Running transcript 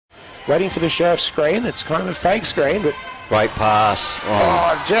Waiting for the Scherf screen. It's kind of a fake screen, but... Great pass.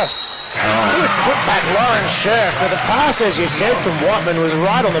 Just good putback, Lauren Scherf. But the pass, as you said, from Watman was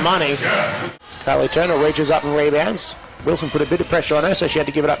right on the money. Carly Turner reaches up and rebounds. Wilson put a bit of pressure on her, so she had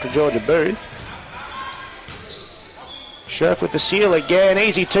to give it up to Georgia Booth. Scherf with the seal again.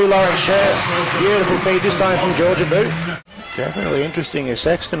 Easy two, Lauren Scherf. Beautiful feed this time from Georgia Booth. Definitely interesting as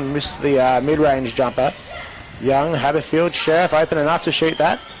Sexton missed the mid-range jumper. Young, Haberfield, Scherf open enough to shoot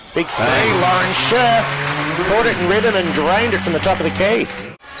that. Big three, Lauren Scherf caught it in rhythm and drained it from the top of the key.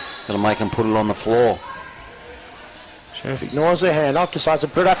 Gonna make him put it on the floor. Scherf ignores the handoff, decides to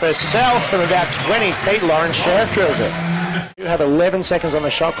put it up herself from about 20 feet. Lauren Scherf drills it. You have 11 seconds on the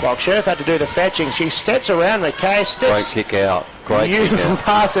shot clock. Scherf had to do the fetching. She steps around McKay, steps. Great kick out. Great beautiful kick out.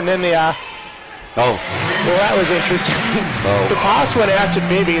 pass, and then the well, that was interesting. The pass went out to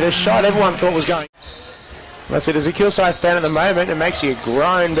Bibby. The shot everyone thought was going. That's it. As a Kilsyth fan at the moment, it makes you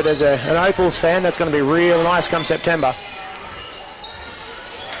groan, but as an Opals fan, that's going to be real nice come September.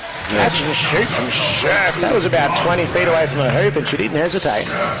 Catch and shoot from Scherf. That was about 20 feet away from the hoop, and she didn't hesitate.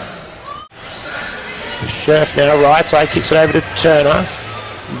 Scherf now right side, kicks it over to Turner.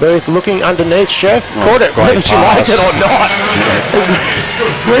 Booth looking underneath. Scherf caught it, whether she likes it or not.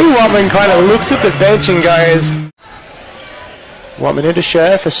 Bree Watman kind of looks at the bench and goes... Watman into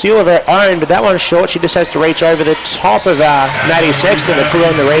Scherf, a steal of her own, but that one's short. She just has to reach over the top of Maddie Sexton to put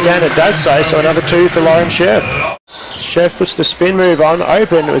on the rebound. It does so another two for Lauren Scherf. Scherf puts the spin move on,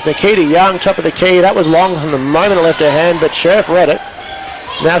 open. It was Nikita Young, top of the key. That was long from the moment it left her hand, but Scherf read it.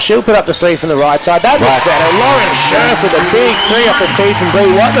 Now she'll put up the three from the right side. That looks better. Lauren Scherf with a big three off the feed from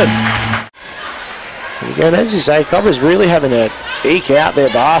Bree Watman. And again, as you say, Cobra's really having to eke out their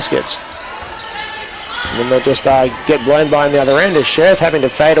baskets. And then they just get blown by on the other end as Scherf having to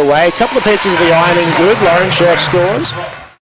fade away. A couple of pieces of the ironing good. Lauren Scherf scores.